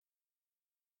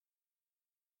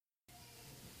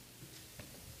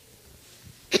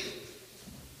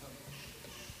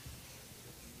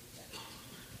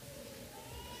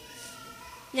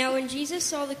Now when Jesus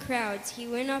saw the crowds, he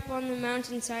went up on the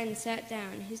mountainside and sat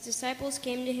down. His disciples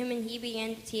came to him, and he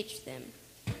began to teach them.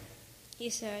 He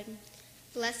said,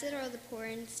 Blessed are the poor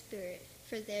in spirit,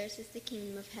 for theirs is the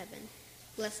kingdom of heaven.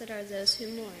 Blessed are those who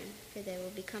mourn, for they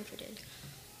will be comforted.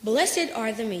 Blessed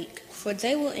are the meek, for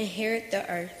they will inherit the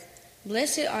earth.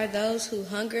 Blessed are those who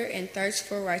hunger and thirst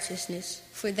for righteousness,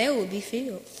 for they will be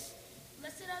filled.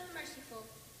 Blessed are the merciful,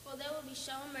 for they will be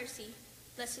shown mercy.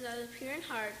 Blessed are the pure in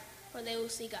heart, for they will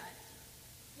see God.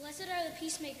 Blessed are the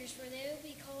peacemakers, for they will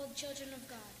be called children of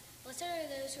God. Blessed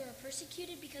are those who are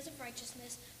persecuted because of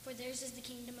righteousness, for theirs is the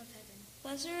kingdom of heaven.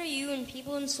 Blessed are you when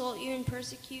people insult you and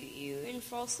persecute you and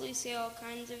falsely say all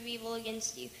kinds of evil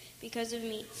against you because of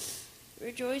me.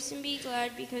 Rejoice and be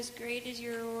glad, because great is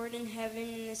your reward in heaven.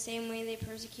 In the same way they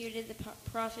persecuted the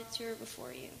prophets who were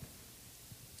before you.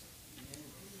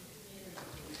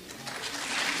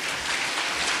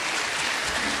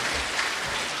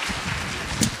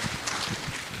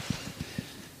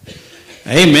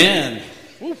 Amen.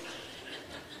 Woo. I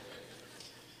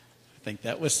think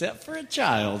that was set for a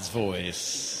child's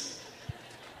voice.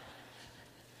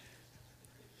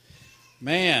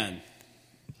 Man,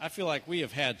 I feel like we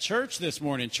have had church this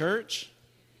morning, church.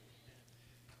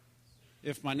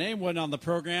 If my name wasn't on the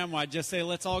program, I'd just say,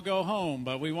 let's all go home,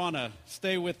 but we want to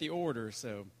stay with the order.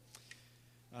 So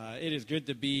it is good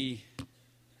to be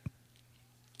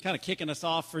kind of kicking us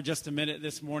off for just a minute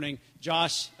this morning.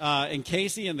 Josh and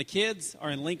Casey and the kids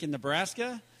are in Lincoln,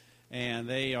 Nebraska, and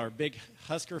they are big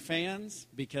Husker fans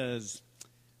because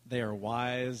they are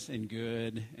wise and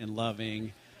good and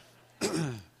loving.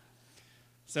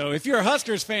 So if you're a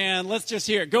Huskers fan, let's just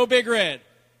hear it. Go Big Red.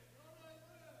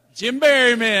 Jim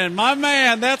Berryman, my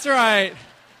man, that's right.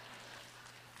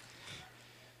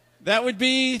 That would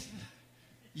be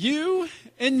you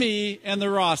and me and the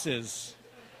Rosses.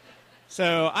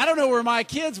 So I don't know where my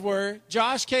kids were.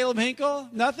 Josh, Caleb, Hinkle,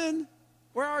 nothing?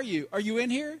 Where are you? Are you in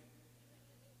here?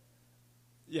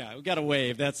 Yeah, we got a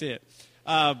wave. That's it.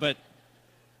 But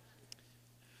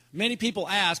many people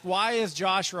ask, why is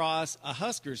Josh Ross a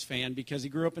Huskers fan? Because he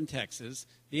grew up in Texas.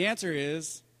 The answer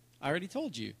is, I already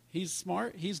told you. He's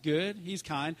smart, he's good, he's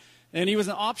kind. And he was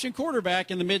an option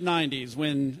quarterback in the mid-'90s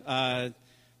when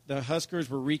the Huskers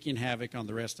were wreaking havoc on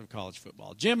the rest of college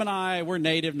football. Jim and I, we're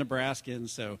native Nebraskans,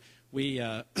 so we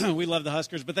love the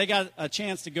Huskers. But they got a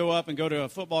chance to go up and go to a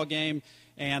football game,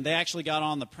 and they actually got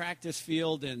on the practice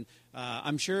field. And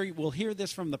I'm sure we'll hear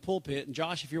this from the pulpit. And,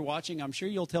 Josh, if you're watching, I'm sure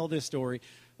you'll tell this story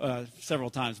several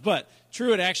times. But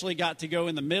Truett actually got to go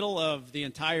in the middle of the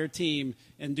entire team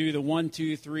and do the 1,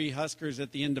 2, 3 Huskers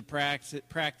at the end of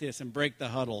practice and break the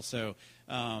huddle. So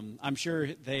I'm sure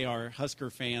they are Husker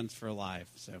fans for life.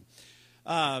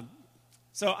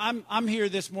 So I'm here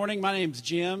this morning. My name's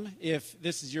Jim. If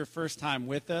this is your first time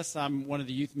with us, I'm one of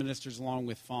the youth ministers along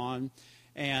with Fawn.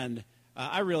 And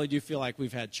I really do feel like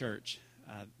we've had church.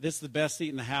 This is the best seat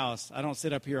in the house. I don't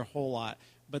sit up here a whole lot,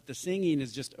 but the singing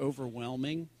is just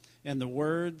overwhelming. And the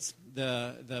words,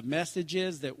 the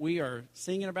messages that we are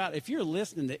singing about, if you're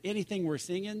listening to anything we're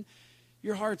singing,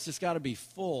 your heart's just got to be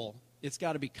full. It's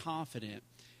got to be confident.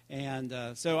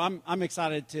 And so I'm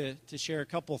excited to share a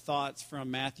couple thoughts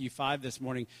from Matthew 5 this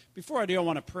morning. Before I do, I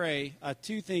want to pray.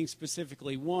 2 things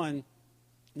specifically. One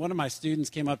of my students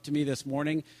came up to me this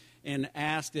morning and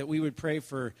asked that we would pray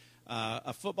for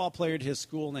a football player at his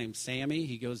school named Sammy.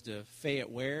 He goes to Fayette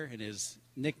Ware, and his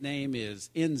nickname is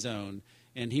End Zone.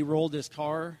 And he rolled his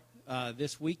car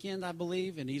this weekend, I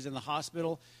believe, and he's in the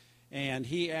hospital. And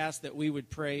he asked that we would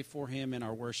pray for him in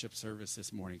our worship service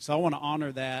this morning. So I want to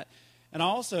honor that. And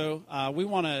also, we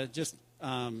want to just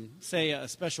say a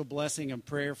special blessing and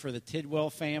prayer for the Tidwell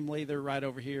family. They're right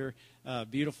over here.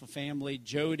 Beautiful family.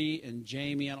 Jody and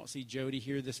Jamie. I don't see Jody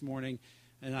here this morning.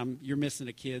 And you're missing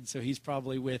a kid, so he's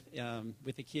probably with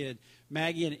a kid.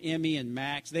 Maggie and Emmy and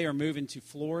Max, they are moving to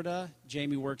Florida.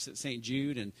 Jamie works at St.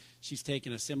 Jude, and she's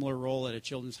taking a similar role at a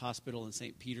children's hospital in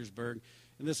St. Petersburg.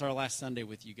 And this is our last Sunday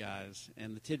with you guys.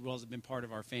 And the Tidwells have been part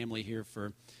of our family here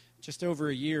for just over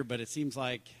a year, but it seems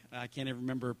like I can't even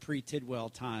remember pre-Tidwell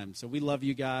time. So we love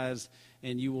you guys,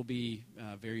 and you will be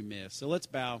very missed. So let's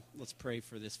bow. Let's pray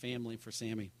for this family, for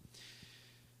Sammy.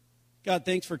 God,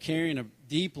 thanks for caring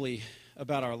deeply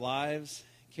about our lives,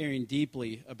 caring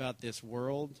deeply about this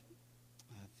world.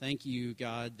 Thank you,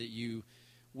 God, that you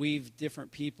weave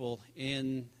different people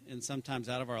in and sometimes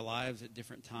out of our lives at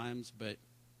different times, but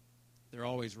they're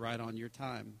always right on your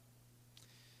time.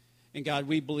 And God,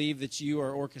 we believe that you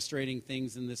are orchestrating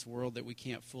things in this world that we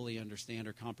can't fully understand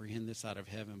or comprehend this side of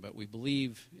heaven, but we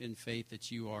believe in faith that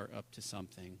you are up to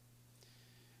something.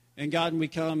 And God, when we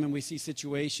come and we see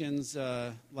situations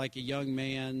like a young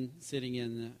man sitting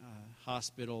in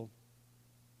hospital.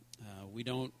 We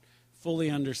don't fully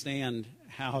understand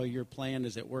how your plan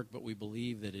is at work, but we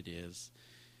believe that it is.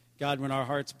 God, when our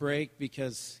hearts break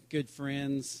because good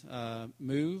friends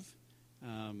move,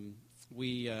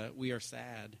 we are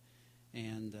sad,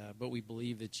 but we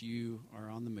believe that you are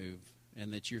on the move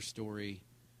and that your story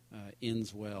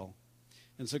ends well.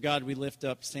 And so, God, we lift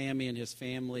up Sammy and his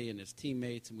family and his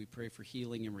teammates, and we pray for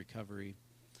healing and recovery.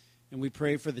 And we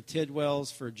pray for the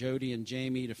Tidwells, for Jody and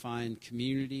Jamie to find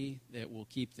community that will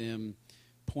keep them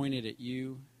pointed at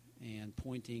you and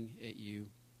pointing at you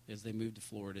as they move to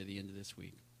Florida at the end of this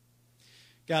week.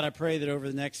 God, I pray that over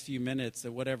the next few minutes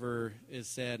that whatever is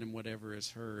said and whatever is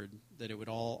heard, that it would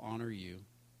all honor you.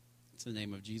 It's in the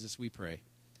name of Jesus we pray.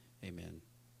 Amen.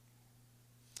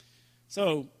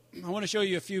 So I want to show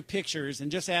you a few pictures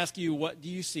and just ask you, what do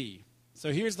you see?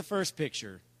 So here's the first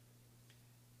picture.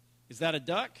 Is that a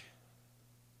duck?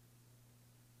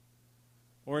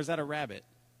 Or is that a rabbit?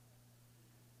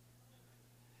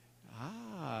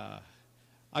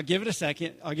 I'll give it a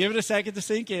second. I'll give it a second to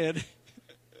sink in.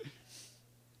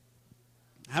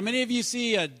 How many of you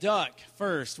see a duck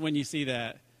first when you see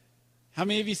that? How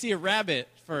many of you see a rabbit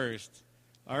first?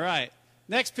 All right.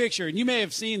 Next picture, and you may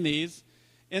have seen these.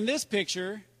 In this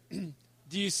picture,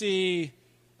 do you see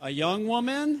a young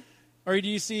woman or do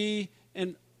you see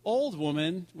an old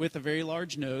woman with a very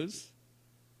large nose?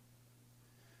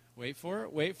 Wait for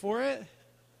it. Wait for it.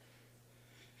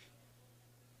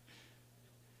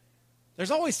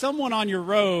 There's always someone on your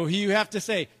row who you have to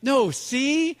say, no,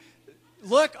 see?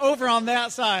 Look over on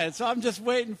that side. So I'm just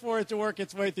waiting for it to work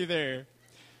its way through there.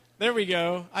 There we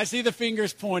go. I see the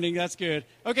fingers pointing. That's good.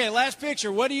 Okay, last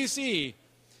picture. What do you see?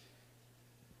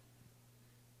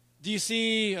 Do you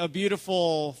see a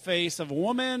beautiful face of a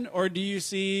woman, or do you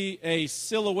see a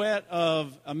silhouette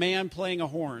of a man playing a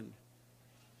horn?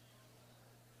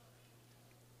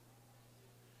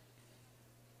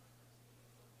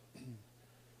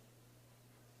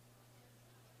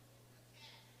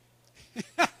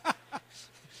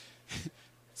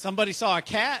 Somebody saw a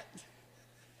cat?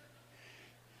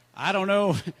 I don't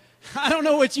know. I don't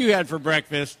know what you had for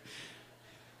breakfast.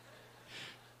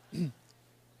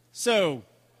 So,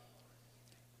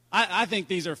 I think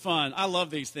these are fun. I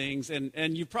love these things.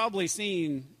 And you've probably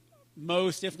seen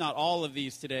most, if not all of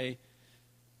these today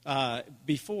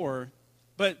before.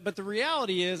 But the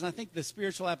reality is, and I think the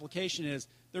spiritual application is,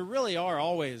 there really are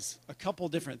always a couple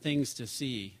different things to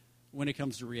see when it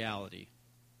comes to reality.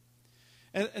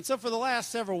 And so for the last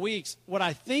several weeks, what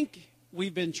I think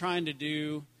we've been trying to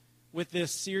do with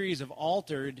this series of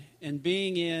Altered and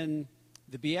being in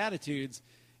the Beatitudes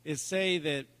is say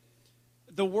that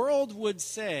the world would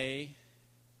say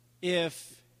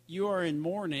if you are in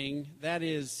mourning, that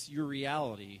is your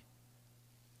reality.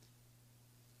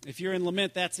 If you're in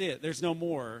lament, that's it. There's no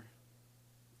more.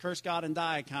 Curse God and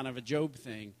die, kind of a Job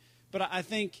thing. But I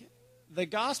think the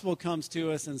gospel comes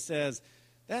to us and says,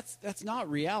 that's not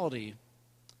reality.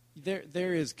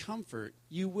 There is comfort.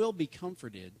 You will be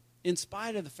comforted in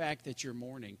spite of the fact that you're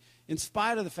mourning, in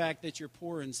spite of the fact that you're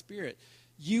poor in spirit.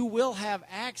 You will have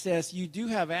access. You do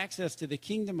have access to the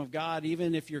kingdom of God,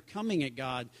 even if you're coming at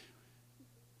God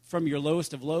from your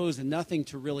lowest of lows and nothing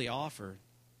to really offer.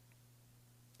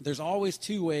 There's always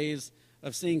two ways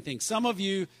of seeing things. Some of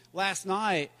you last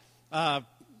night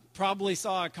probably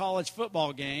saw a college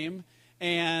football game,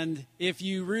 and if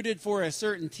you rooted for a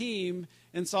certain team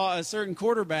and saw a certain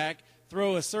quarterback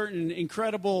throw a certain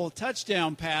incredible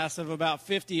touchdown pass of about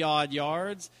 50-odd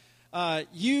yards,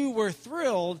 you were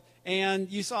thrilled, and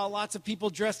you saw lots of people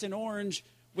dressed in orange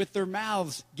with their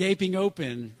mouths gaping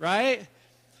open, right?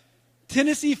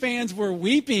 Tennessee fans were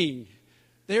weeping.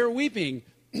 They were weeping.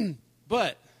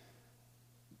 But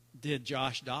did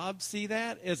Josh Dobbs see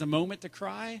that as a moment to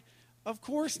cry? Of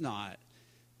course not.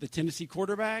 The Tennessee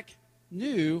quarterback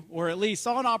knew, or at least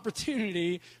saw an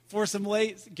opportunity for some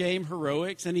late game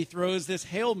heroics, and he throws this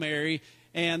Hail Mary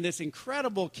and this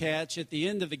incredible catch at the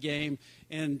end of the game,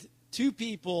 and two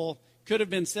people could have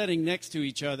been sitting next to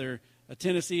each other, a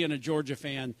Tennessee and a Georgia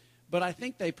fan, but I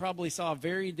think they probably saw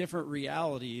very different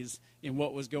realities in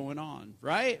what was going on,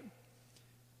 right?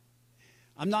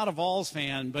 I'm not a Vols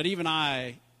fan, but even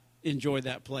I enjoyed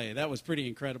that play. That was pretty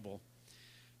incredible.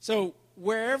 So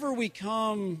wherever we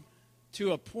come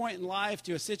to a point in life,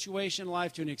 to a situation in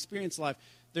life, to an experience in life,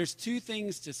 there's two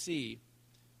things to see.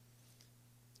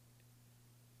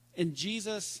 And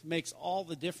Jesus makes all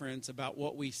the difference about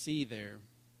what we see there.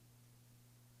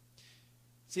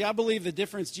 See, I believe the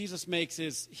difference Jesus makes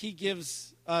is he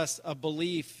gives us a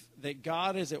belief that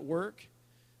God is at work,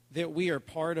 that we are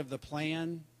part of the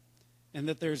plan, and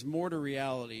that there's more to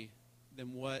reality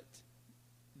than what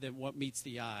meets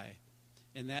the eye.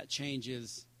 and that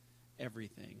changes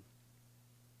everything.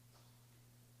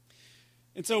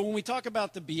 And so when we talk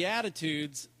about the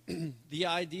Beatitudes, the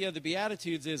idea of the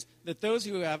Beatitudes is that those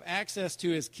who have access to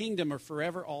his kingdom are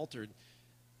forever altered.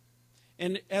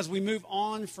 And as we move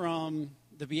on from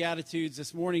the Beatitudes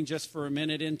this morning, just for a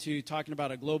minute into talking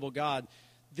about a global God,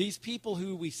 these people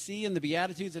who we see in the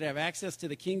Beatitudes that have access to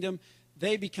the kingdom,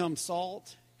 they become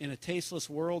salt in a tasteless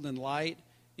world and light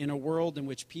in a world in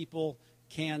which people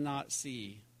cannot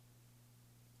see.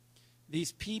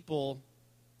 These people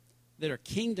that are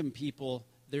kingdom people,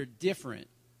 they're different.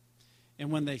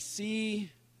 And when they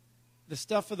see the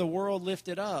stuff of the world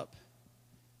lifted up,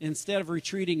 instead of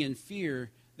retreating in fear,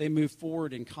 they move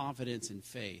forward in confidence and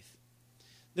faith.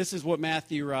 This is what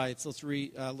Matthew writes. Let's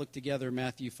look together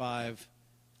Matthew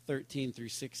 5:13 through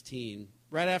 16.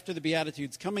 Right after the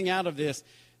Beatitudes, coming out of this,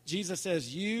 Jesus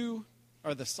says, "You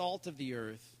are the salt of the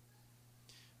earth.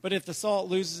 But if the salt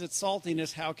loses its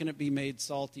saltiness, how can it be made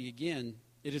salty again?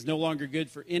 It is no longer good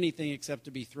for anything except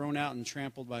to be thrown out and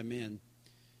trampled by men.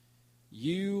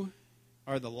 You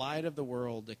are the light of the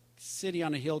world. A city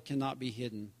on a hill cannot be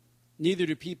hidden. Neither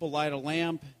do people light a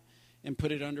lamp and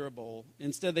put it under a bowl.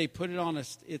 Instead, they put it on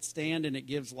its stand, and it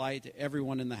gives light to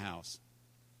everyone in the house.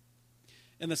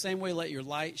 In the same way, let your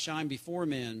light shine before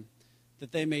men,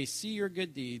 that they may see your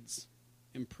good deeds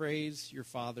and praise your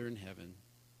Father in heaven."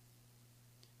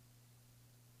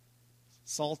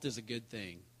 Salt is a good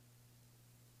thing.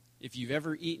 If you've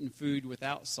ever eaten food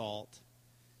without salt,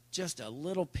 just a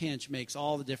little pinch makes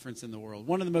all the difference in the world.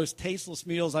 One of the most tasteless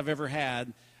meals I've ever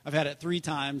had, I've had it 3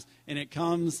 times, and it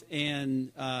comes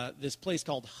in this place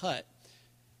called Hut,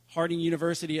 Harding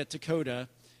University at Dakota,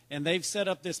 and they've set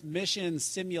up this mission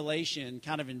simulation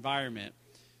kind of environment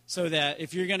so that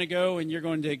if you're going to go and you're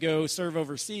going to go serve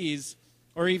overseas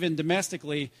or even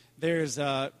domestically, there's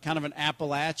kind of an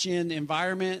Appalachian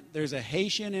environment, there's a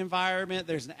Haitian environment,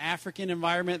 there's an African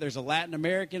environment, there's a Latin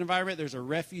American environment, there's a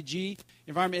refugee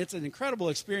environment. It's an incredible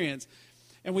experience,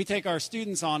 and we take our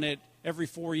students on it every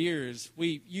 4 years.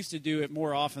 We used to do it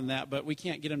more often than that, but we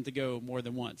can't get them to go more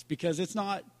than once because it's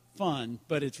not fun,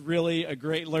 but it's really a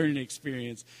great learning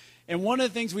experience. And one of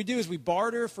the things we do is we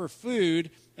barter for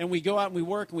food, and we go out and we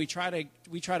work, and we try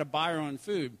to buy our own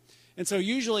food. And so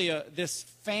usually this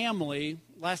family,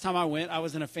 last time I went, I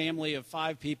was in a family of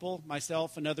 5 people,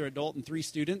 myself, another adult, and 3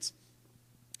 students.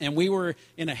 And we were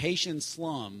in a Haitian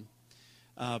slum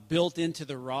built into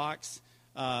the rocks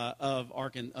of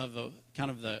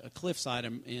the cliffside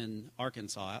in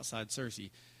Arkansas, outside Searcy.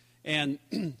 And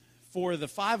for the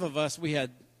 5 of us, we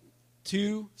had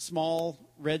 2 small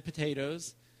red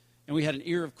potatoes, and we had an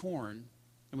ear of corn,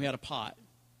 and we had a pot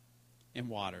and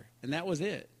water. And that was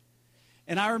it.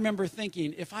 And I remember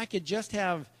thinking, if I could just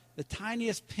have the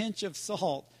tiniest pinch of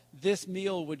salt, this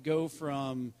meal would go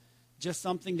from just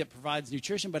something that provides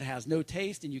nutrition but has no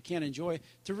taste and you can't enjoy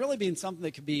to really being something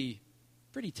that could be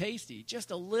pretty tasty.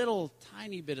 Just a little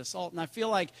tiny bit of salt. And I feel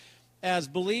like as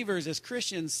believers, as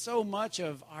Christians, so much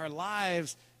of our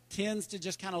lives tends to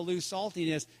just kind of lose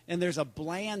saltiness, and there's a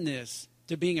blandness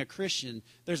to being a Christian.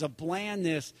 There's a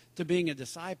blandness to being a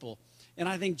disciple. And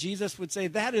I think Jesus would say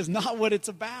that is not what it's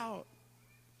about.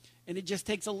 And it just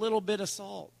takes a little bit of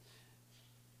salt,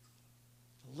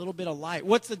 a little bit of light.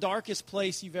 What's the darkest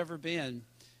place you've ever been?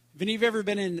 Have any of you ever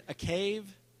been in a cave?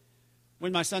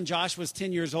 When my son Josh was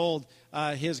 10 years old,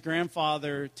 his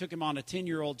grandfather took him on a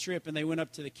 10-year-old trip, and they went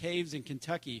up to the caves in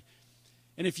Kentucky.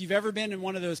 And if you've ever been in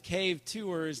one of those cave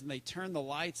tours and they turn the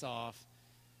lights off,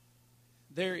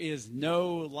 there is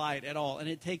no light at all. And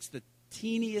it takes the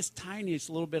teeniest, tiniest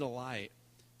little bit of light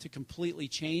to completely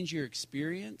change your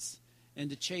experience and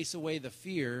to chase away the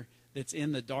fear that's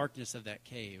in the darkness of that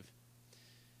cave.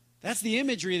 That's the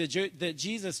imagery that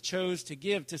Jesus chose to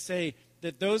give, to say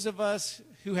that those of us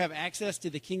who have access to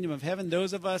the kingdom of heaven,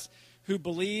 those of us who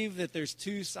believe that there's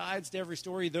 2 sides to every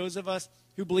story, those of us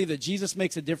who believe that Jesus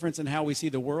makes a difference in how we see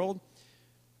the world,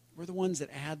 we're the ones that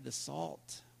add the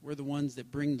salt. We're the ones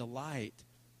that bring the light.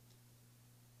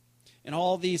 And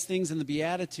all these things in the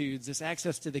Beatitudes, this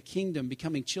access to the kingdom,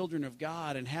 becoming children of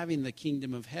God and having the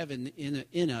kingdom of heaven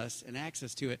in us and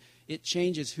access to it, it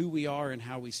changes who we are and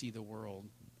how we see the world.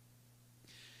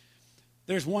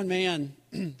 There's one man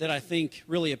that I think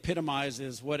really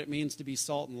epitomizes what it means to be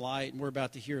salt and light, and we're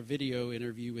about to hear a video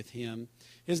interview with him.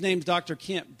 His name's Dr.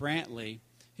 Kent Brantley.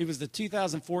 He was the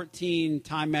 2014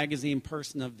 Time Magazine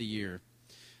Person of the Year.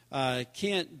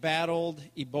 Kent battled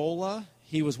Ebola.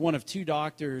 He was one of 2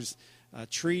 doctors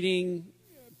treating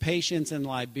patients in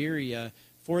Liberia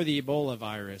for the Ebola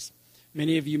virus.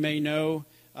 Many of you may know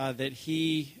that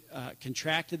he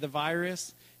contracted the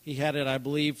virus. He had it, I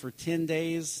believe, for 10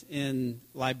 days in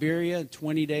Liberia,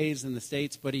 20 days in the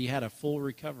States, but he had a full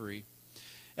recovery.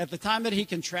 At the time that he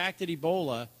contracted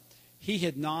Ebola, he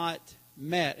had not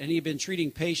met, and he had been treating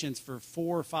patients for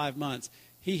 4 or 5 months.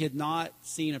 He had not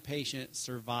seen a patient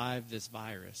survive this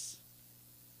virus.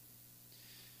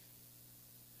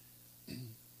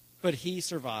 But he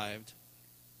survived.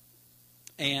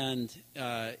 And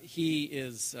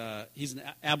he's an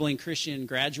Abilene Christian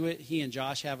graduate. He and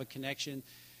Josh have a connection.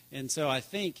 And so I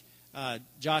think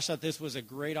Josh thought this was a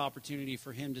great opportunity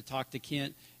for him to talk to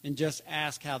Kent and just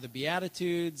ask how the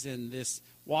Beatitudes and this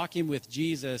walking with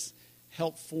Jesus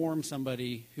help form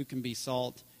somebody who can be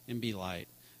salt and be light.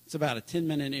 It's about a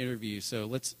 10-minute interview, so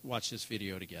let's watch this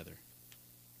video together.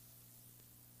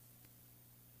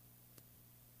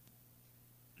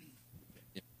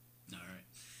 All right.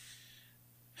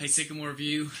 Hey, Sycamore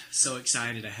View. So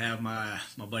excited to have my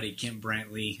buddy Kent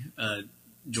Brantley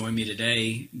join me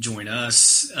today, join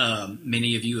us.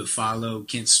 Many of you have followed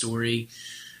Kent's story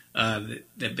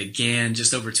that began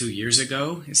just over 2 years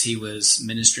ago as he was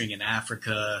ministering in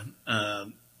Africa.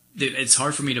 It's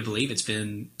hard for me to believe it's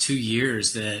been 2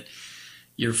 years that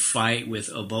your fight with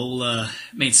Ebola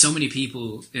made so many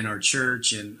people in our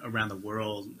church and around the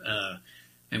world.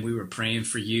 And we were praying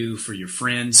for you, for your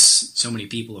friends, so many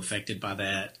people affected by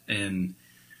that. And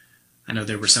I know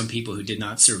there were some people who did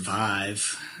not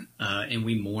survive, and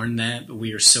we mourn that, but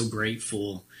we are so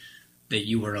grateful that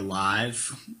you are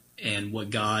alive and what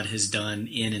God has done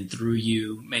in and through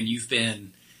you. Man, you've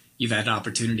had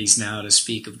opportunities now to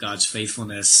speak of God's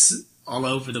faithfulness all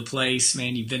over the place.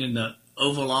 Man, you've been in the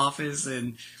Oval Office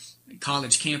and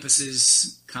college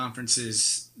campuses,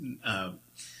 conferences.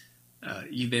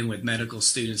 You've been with medical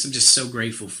students. I'm just so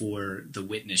grateful for the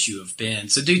witness you have been.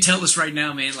 So do tell us right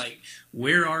now, man, like,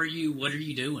 where are you? What are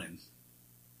you doing?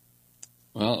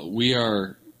 Well,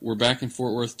 we're back in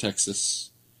Fort Worth,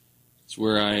 Texas. It's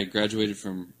where I graduated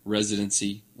from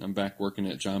residency. I'm back working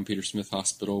at John Peter Smith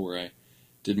Hospital where I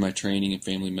did my training in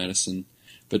family medicine.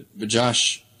 But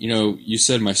Josh, you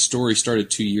said my story started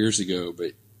 2 years ago,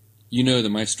 but you know that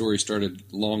my story started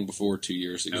long before 2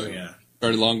 years ago. Oh, yeah.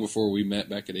 Started long before we met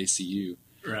back at ACU.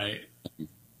 Right.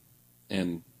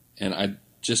 And I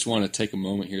just want to take a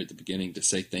moment here at the beginning to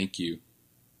say thank you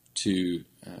to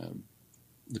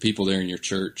the people there in your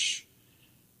church.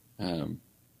 Efren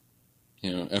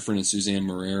and Suzanne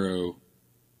Marrero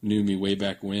knew me way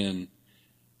back when,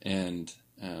 and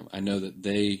I know that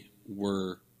they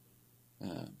were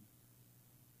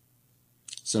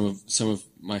some of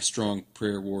my strong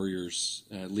prayer warriors,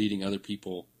 leading other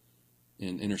people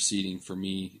and interceding for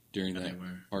me during that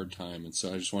hard time. And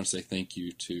so I just want to say thank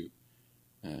you to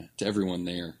everyone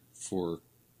there for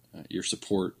your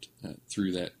support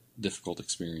through that difficult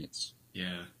experience.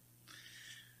 Yeah.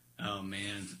 Oh,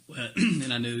 man.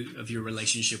 And I knew of your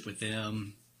relationship with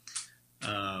them.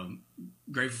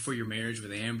 Grateful for your marriage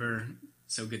with Amber.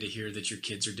 So good to hear that your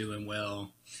kids are doing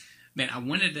well. Man, I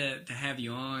wanted to have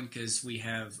you on because we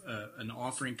have an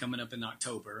offering coming up in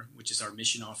October, which is our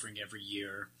mission offering every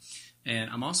year.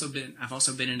 And I've also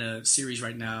been in a series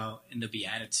right now in the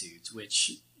Beatitudes,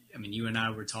 which, I mean, you and I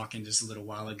were talking just a little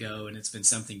while ago, and it's been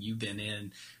something you've been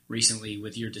in recently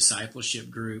with your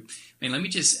discipleship group. And let me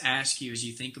just ask you, as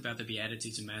you think about the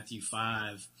Beatitudes in Matthew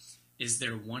 5, is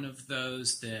there one of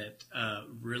those that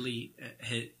really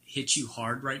hit you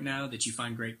hard right now that you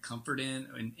find great comfort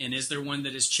in? And is there one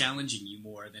that is challenging you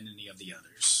more than any of the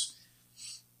others?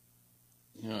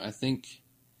 I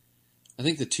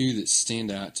think the two that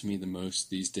stand out to me the most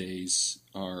these days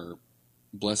are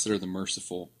blessed are the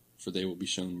merciful, for they will be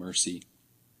shown mercy.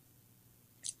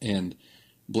 And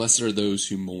blessed are those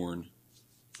who mourn,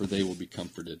 for they will be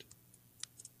comforted.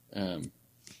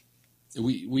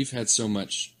 We've had so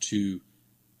much to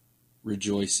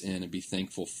rejoice in and be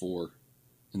thankful for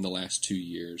in the last 2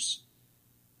 years.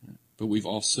 But we've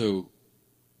also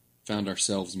found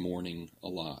ourselves mourning a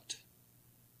lot.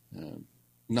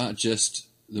 Not just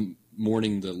the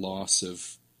mourning the loss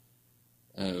of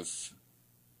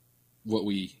what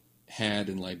we had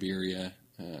in Liberia,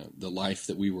 the life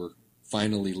that we were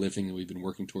finally living and we've been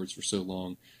working towards for so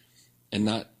long, and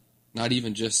not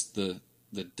even just the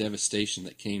devastation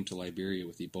that came to Liberia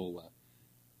with Ebola,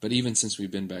 but even since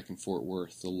we've been back in Fort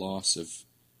Worth, the loss of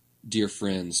dear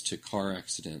friends to car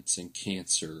accidents and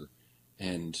cancer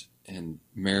and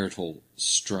marital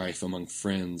strife among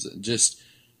friends, just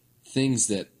things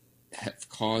that have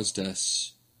caused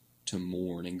us to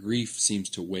mourn, and grief seems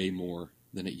to weigh more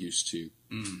than it used to.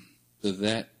 So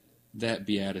that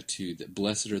beatitude, that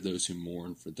blessed are those who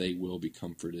mourn, for they will be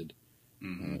comforted,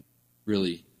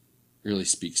 really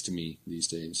speaks to me these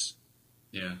days.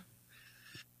 Yeah.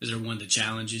 Is there one that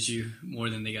challenges you more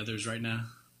than the others right now?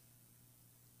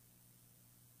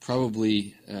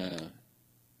 Probably,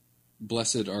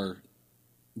 blessed are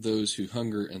those who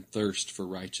hunger and thirst for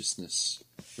righteousness,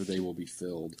 for they will be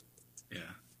filled.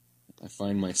 Yeah. I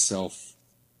find myself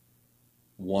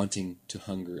wanting to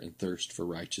hunger and thirst for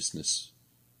righteousness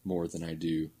more than I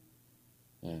do.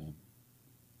 And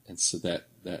so that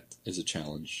is a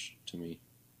challenge to me.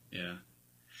 Yeah.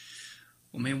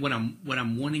 Well, man, what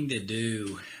I'm wanting to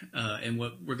do, and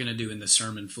what we're going to do in the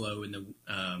sermon flow in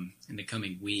the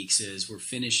coming weeks, is we're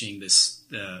finishing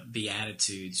the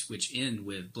Beatitudes, which end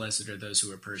with "Blessed are those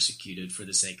who are persecuted for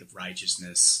the sake of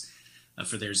righteousness,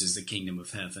 for theirs is the kingdom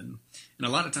of heaven." And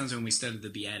a lot of times when we study the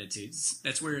Beatitudes,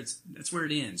 that's where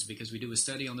it ends, because we do a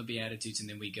study on the Beatitudes and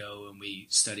then we go and we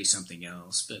study something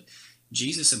else. But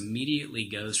Jesus immediately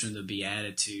goes from the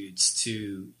Beatitudes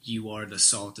to "You are the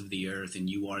salt of the earth and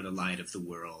you are the light of the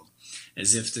world,"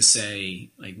 as if to say,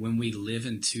 like, when we live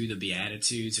into the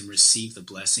Beatitudes and receive the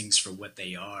blessings for what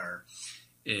they are,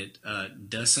 it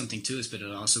does something to us, but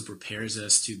it also prepares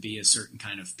us to be a certain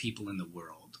kind of people in the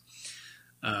world.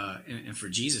 And for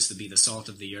Jesus to be the salt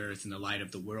of the earth and the light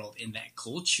of the world in that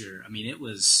culture, I mean,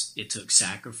 it took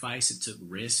sacrifice, it took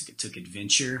risk, it took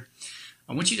adventure.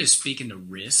 I want you to speak into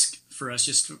risk for us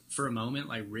just for a moment,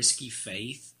 like risky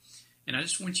faith. And I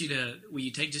just want will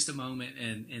you take just a moment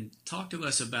and talk to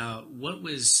us about what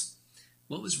was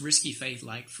risky faith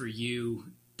like for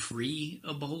you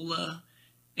pre-Ebola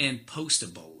and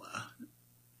post-Ebola?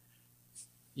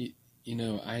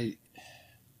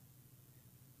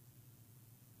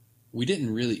 We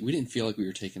didn't feel like we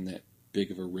were taking that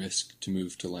big of a risk to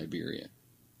move to Liberia.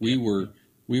 We were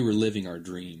living our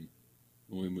dream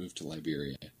when we moved to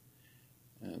Liberia.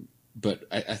 But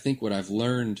I think what I've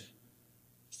learned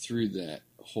through that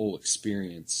whole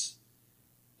experience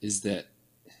is that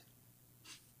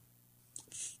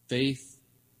faith,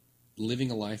 living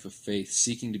a life of faith,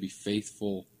 seeking to be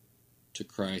faithful to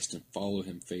Christ and follow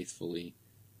Him faithfully,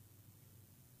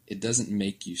 it doesn't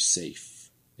make you safe.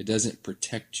 It doesn't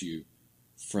protect you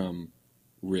from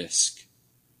risk.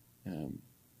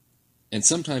 And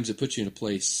sometimes it puts you in a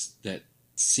place that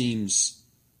seems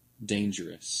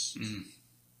dangerous. Mm.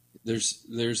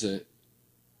 There's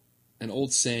an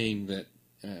old saying that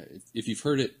if you've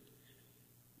heard it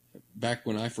back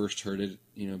when I first heard it,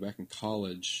 back in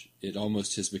college, it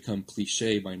almost has become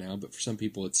cliche by now, but for some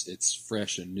people it's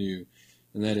fresh and new,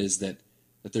 and that is that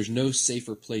there's no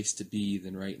safer place to be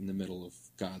than right in the middle of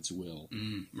God's will.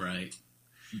 Right.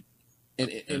 And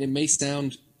it may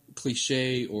sound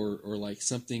cliche or like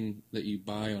something that you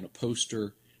buy on a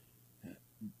poster,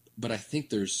 but I think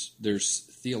there's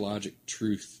theologic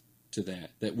truth to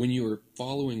that when you are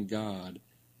following God,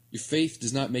 your faith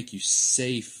does not make you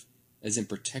safe as in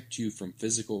protect you from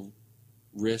physical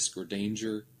risk or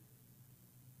danger,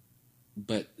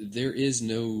 but there is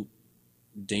no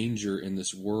danger in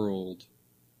this world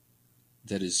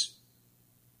that it's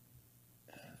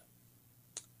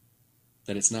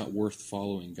not worth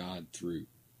following God through.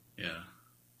 Yeah.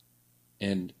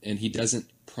 And He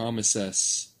doesn't promise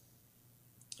us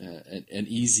an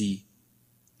easy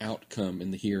outcome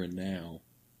in the here and now,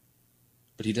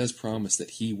 but He does promise that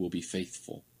He will be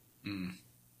faithful. Mm.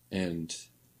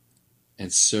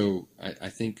 And so I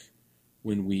think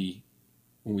when we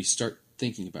start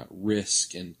thinking about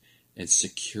risk and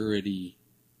security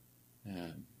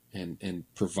and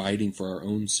providing for our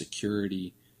own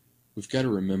security, we've got to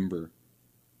remember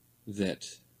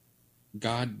that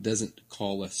God doesn't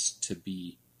call us to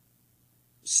be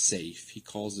safe. He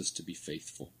calls us to be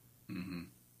faithful. Mm-hmm.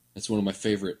 That's one of my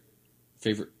favorite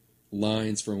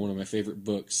lines from one of my favorite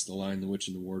books, The Lion, the Witch,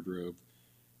 and the Wardrobe,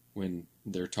 when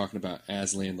they're talking about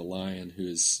Aslan the lion, who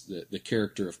is the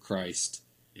character of Christ.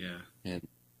 Yeah. And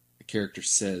the character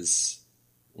says,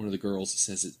 one of the girls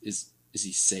says, is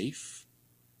he safe?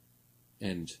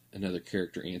 And another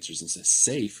character answers and says,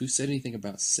 safe? Who said anything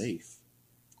about safe?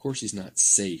 Of course he's not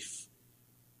safe,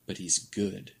 but he's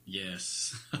good.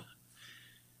 Yes.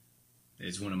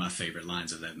 It's one of my favorite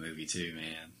lines of that movie too,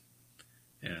 man.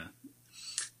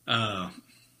 Yeah.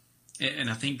 And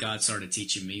I think God started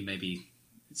teaching me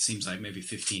it seems like maybe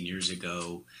 15 years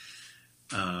ago,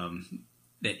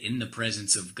 that in the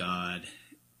presence of God,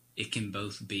 it can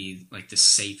both be like the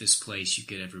safest place you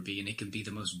could ever be, and it can be the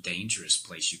most dangerous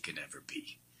place you could ever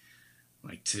be.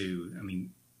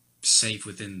 Safe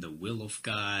within the will of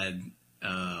God,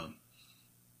 but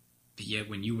yet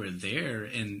when you are there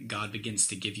and God begins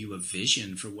to give you a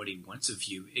vision for what He wants of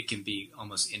you, it can be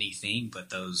almost anything but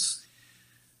those,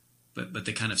 but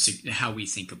the kind of how we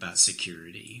think about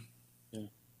security.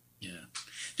 Yeah. Yeah.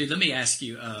 Dude, let me ask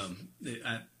you,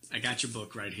 I got your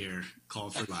book right here,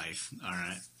 Called for Life. All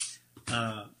right.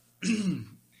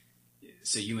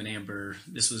 So you and Amber,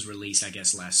 this was released, I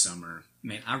guess, last summer.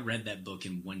 Man, I read that book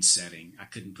in one setting. I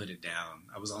couldn't put it down.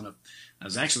 I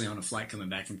was actually on a flight coming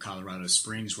back from Colorado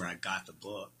Springs where I got the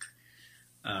book.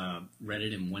 Read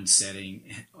it in one setting.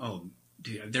 Oh,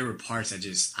 dude, there were parts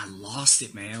I lost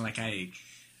it, man. Like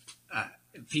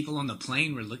people on the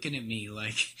plane were looking at me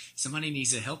like, somebody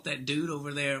needs to help that dude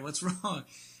over there. What's wrong?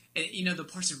 And, the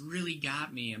parts that really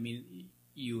got me, I mean,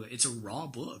 it's a raw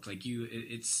book. Like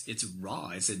it's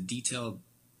raw. It's a detailed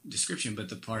description, but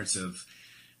the parts of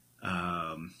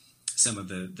some of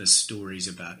the stories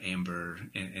about Amber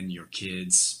and your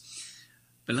kids.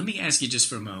 But let me ask you just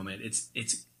for a moment.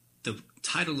 It's the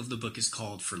title of the book is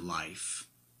Called for Life.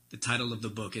 The title of the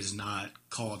book is not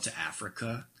Called to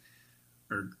Africa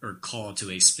or Called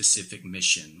to a specific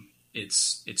mission.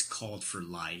 It's Called for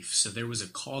Life. So there was a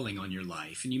calling on your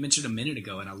life. And you mentioned a minute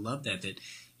ago, and I love that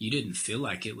you didn't feel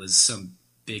like it was some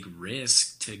big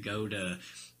risk to go to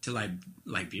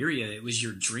Liberia. It was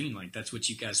your dream. Like that's what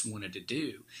you guys wanted to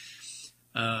do.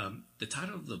 The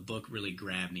title of the book really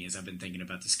grabbed me as I've been thinking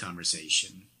about this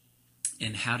conversation.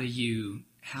 And how do you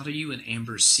and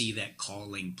Amber see that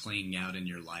calling playing out in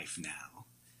your life now?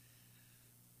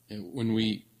 When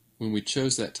we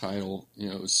chose that title,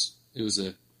 it was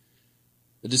a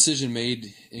decision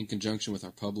made in conjunction with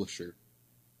our publisher,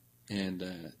 and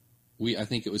I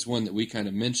think it was one that we kind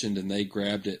of mentioned, and they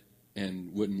grabbed it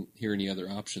and wouldn't hear any other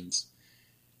options.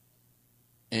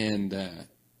 And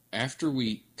after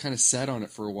we kind of sat on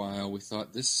it for a while, we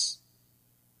thought this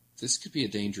could be a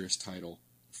dangerous title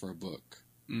for a book.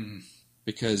 Mm.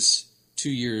 Because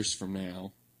 2 years from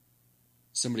now,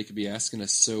 somebody could be asking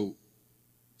us, so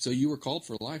you were called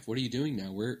for life. What are you doing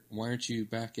now? Why aren't you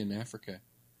back in Africa?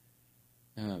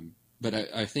 But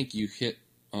I think you hit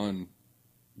on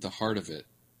the heart of it,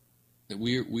 that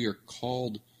we are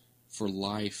called for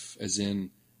life, as in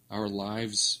our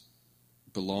lives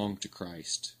belong to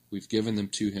Christ. We've given them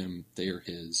to him. They are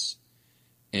his.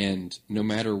 And no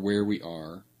matter where we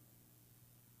are,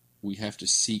 we have to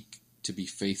seek to be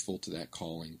faithful to that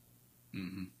calling.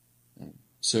 Mm-hmm.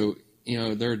 So,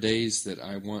 there are days that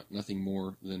I want nothing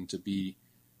more than to be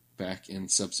back in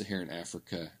sub-Saharan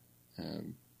Africa, a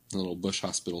little bush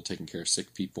hospital taking care of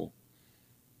sick people.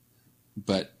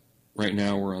 But right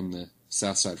now we're on the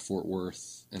south side of Fort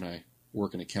Worth, and I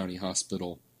work in a county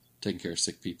hospital taking care of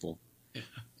sick people. Yeah.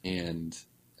 And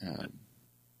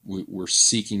we're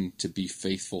seeking to be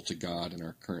faithful to God in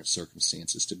our current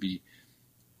circumstances, to be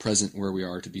present where we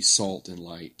are, to be salt and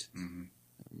light, mm-hmm.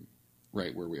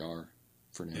 Right where we are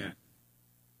for now. Yeah.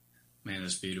 Man,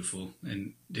 that's beautiful.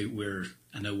 And dude,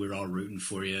 I know we're all rooting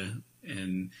for you,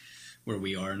 and where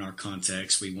we are in our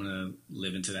context, we want to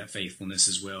live into that faithfulness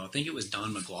as well. I think it was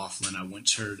Don McLaughlin. I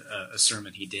once heard a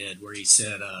sermon he did where he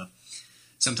said,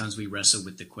 sometimes we wrestle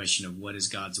with the question of what is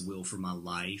God's will for my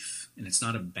life? And it's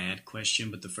not a bad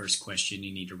question, but the first question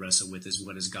you need to wrestle with is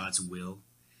what is God's will?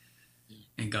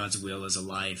 And God's will is a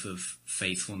life of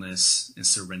faithfulness and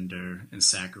surrender and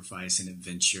sacrifice and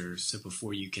adventure. So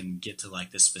before you can get to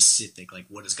like the specific, like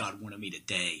what does God want of me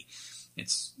today?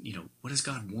 It's, what does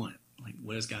God want? Like,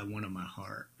 what does God want in my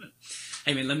heart? But,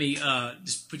 hey, man, let me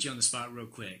just put you on the spot real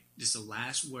quick. Just a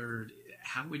last word.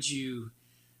 How would you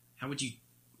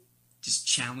just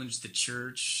challenge the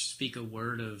church, speak a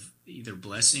word of either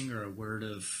blessing or a word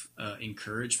of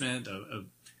encouragement, a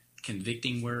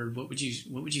convicting word? What would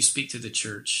you speak to the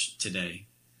church today?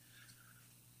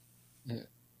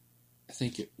 I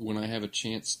think when I have a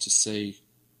chance to say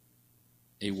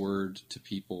a word to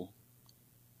people,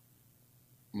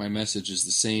 my message is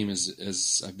the same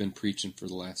as I've been preaching for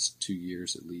the last 2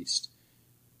 years at least.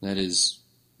 That is,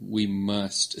 we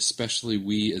must, especially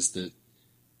we as the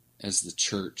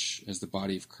church, as the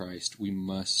body of Christ, we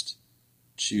must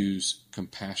choose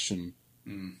compassion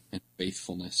and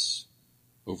faithfulness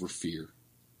over fear.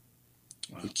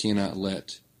 Wow. We cannot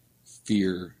let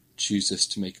fear choose us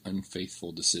to make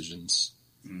unfaithful decisions.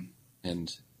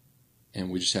 And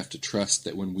we just have to trust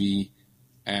that when we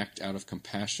act out of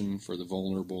compassion for the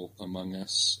vulnerable among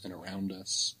us and around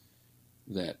us,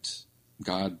 that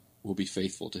God will be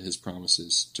faithful to his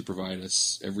promises to provide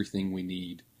us everything we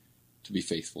need to be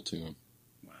faithful to him.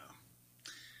 Wow.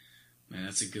 Man,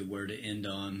 that's a good word to end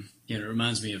on. It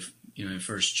reminds me of, in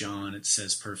 1 John, it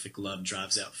says perfect love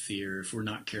drives out fear. If we're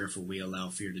not careful, we allow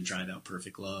fear to drive out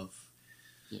perfect love.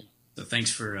 Yeah. So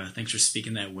thanks for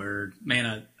speaking that word. Man,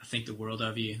 I think the world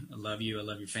of you. I love you. I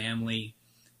love your family.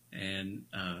 And,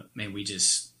 man,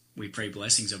 we pray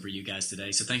blessings over you guys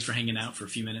today. So thanks for hanging out for a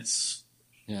few minutes.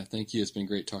 Yeah, thank you. It's been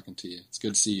great talking to you. It's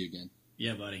good to see you again.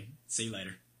 Yeah, buddy. See you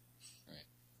later. All right.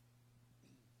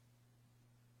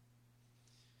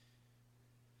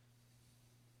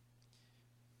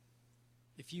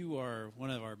 If you are one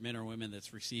of our men or women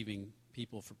that's receiving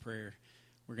people for prayer,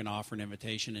 we're going to offer an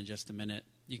invitation in just a minute.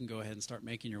 You can go ahead and start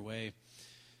making your way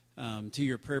to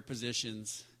your prayer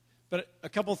positions. But a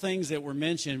couple things that were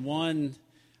mentioned. One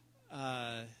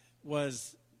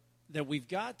was that we've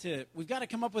got to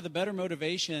come up with a better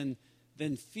motivation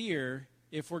than fear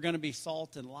if we're going to be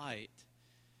salt and light.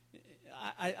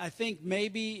 I think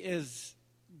maybe as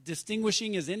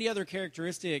distinguishing as any other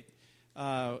characteristic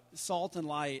salt and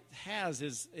light has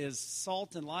is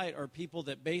salt and light are people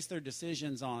that base their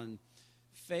decisions on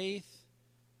faith,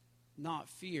 not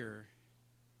fear.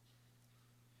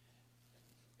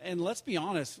 And let's be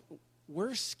honest,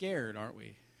 we're scared, aren't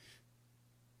we?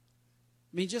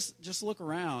 I mean, just look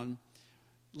around.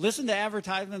 Listen to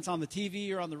advertisements on the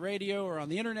TV or on the radio or on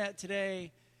the internet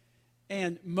today.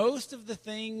 And most of the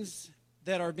things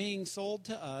that are being sold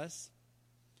to us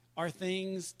are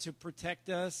things to protect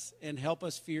us and help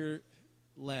us fear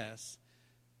less,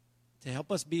 to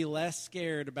help us be less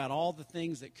scared about all the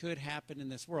things that could happen in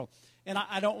this world. And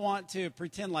I don't want to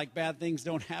pretend like bad things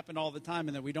don't happen all the time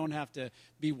and that we don't have to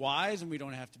be wise and we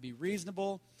don't have to be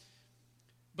reasonable.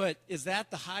 But is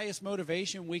that the highest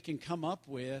motivation we can come up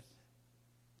with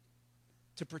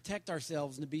to protect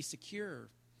ourselves and to be secure?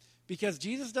 Because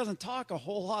Jesus doesn't talk a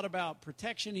whole lot about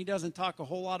protection. He doesn't talk a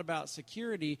whole lot about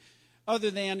security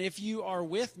other than, if you are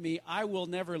with me, I will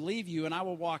never leave you and I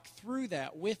will walk through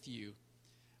that with you.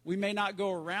 We may not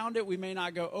go around it. We may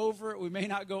not go over it. We may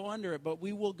not go under it, but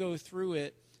we will go through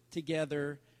it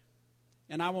together.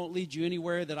 And I won't lead you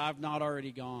anywhere that I've not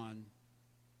already gone.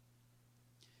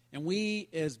 And we,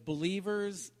 as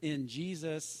believers in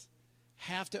Jesus,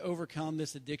 have to overcome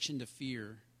this addiction to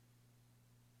fear.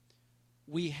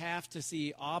 We have to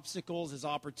see obstacles as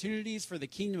opportunities for the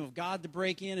kingdom of God to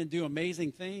break in and do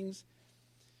amazing things.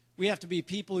 We have to be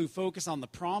people who focus on the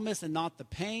promise and not the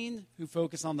pain, who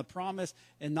focus on the promise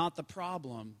and not the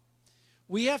problem.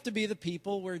 We have to be the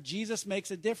people where Jesus makes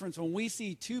a difference. When we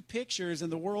see two pictures and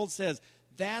the world says,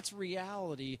 that's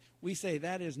reality, we say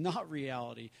that is not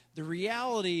reality. The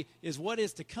reality is what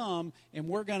is to come, and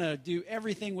we're going to do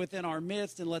everything within our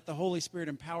midst and let the Holy Spirit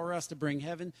empower us to bring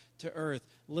heaven to earth,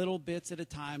 little bits at a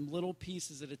time, little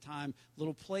pieces at a time,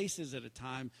 little places at a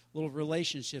time, little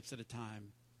relationships at a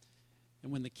time.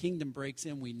 And when the kingdom breaks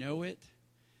in, we know it,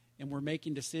 and we're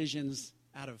making decisions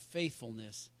out of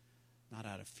faithfulness, not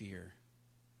out of fear.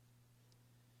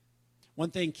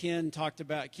 One thing Kent talked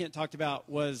about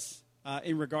was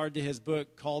in regard to his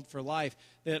book, Called for Life,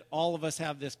 that all of us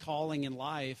have this calling in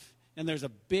life, and there's a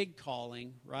big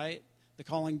calling, right? The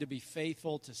calling to be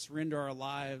faithful, to surrender our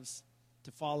lives,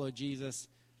 to follow Jesus.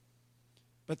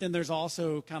 But then there's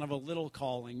also kind of a little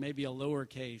calling, maybe a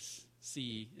lowercase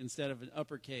C instead of an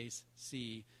uppercase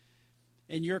C.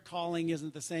 And your calling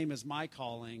isn't the same as my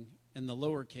calling in the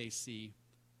lowercase c.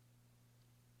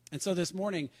 And so this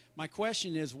morning, my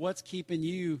question is, what's keeping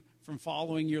you from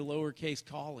following your lowercase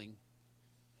calling?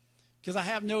 Because I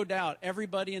have no doubt,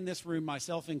 everybody in this room,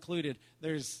 myself included,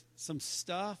 there's some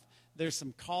stuff, there's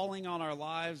some calling on our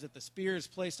lives that the Spirit has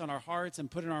placed on our hearts and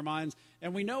put in our minds.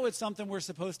 And we know it's something we're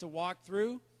supposed to walk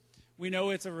through. We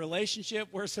know it's a relationship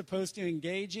we're supposed to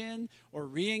engage in or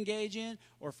re-engage in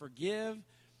or forgive.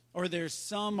 Or there's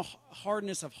some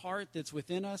hardness of heart that's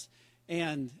within us.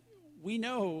 And we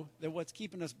know that what's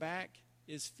keeping us back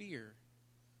is fear.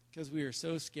 Because we are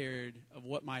so scared of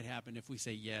what might happen if we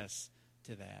say yes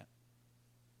to that.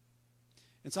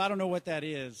 And so I don't know what that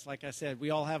is. Like I said,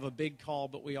 we all have a big call,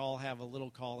 but we all have a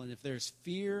little call. And if there's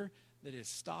fear that is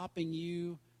stopping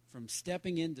you from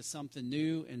stepping into something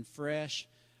new and fresh,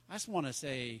 I just want to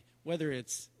say, whether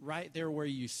it's right there where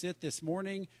you sit this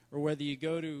morning or whether you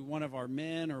go to one of our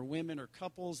men or women or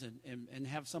couples and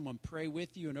have someone pray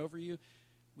with you and over you,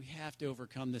 we have to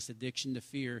overcome this addiction to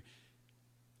fear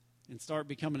and start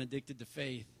becoming addicted to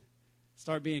faith.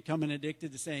 Start becoming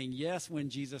addicted to saying yes when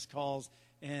Jesus calls,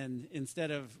 and instead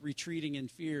of retreating in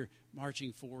fear,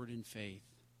 marching forward in faith.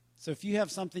 So if you have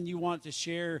something you want to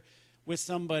share with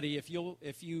somebody,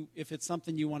 if it's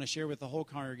something you want to share with the whole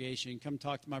congregation, come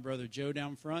talk to my brother Joe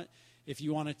down front. If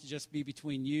you want it to just be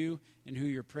between you and who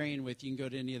you're praying with, you can go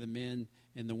to any of the men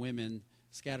and the women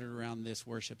scattered around this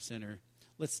worship center.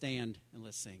 Let's stand and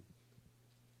let's sing.